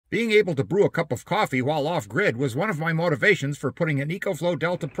Being able to brew a cup of coffee while off-grid was one of my motivations for putting an EcoFlow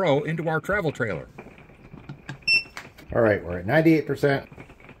Delta Pro into our travel trailer. All right, we're at 98%.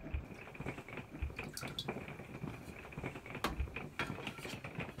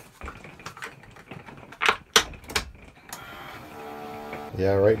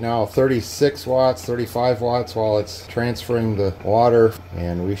 Yeah, right now 36 watts, 35 watts while it's transferring the water,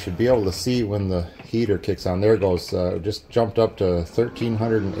 and we should be able to see when the heater kicks on. There it goes, just jumped up to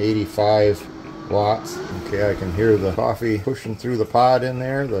 1385 watts. Okay, I can hear the coffee pushing through the pod in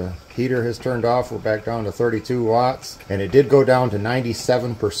there. The heater has turned off. We're back down to 32 watts, and it did go down to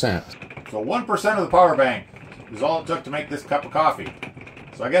 97%. So 1% of the power bank is all it took to make this cup of coffee.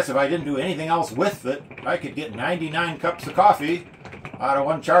 So I guess if I didn't do anything else with it, I could get 99 cups of coffee out of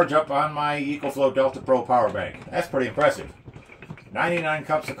one charge up on my EcoFlow Delta Pro power bank. That's pretty impressive. 99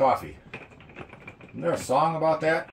 cups of coffee. Isn't there a song about that?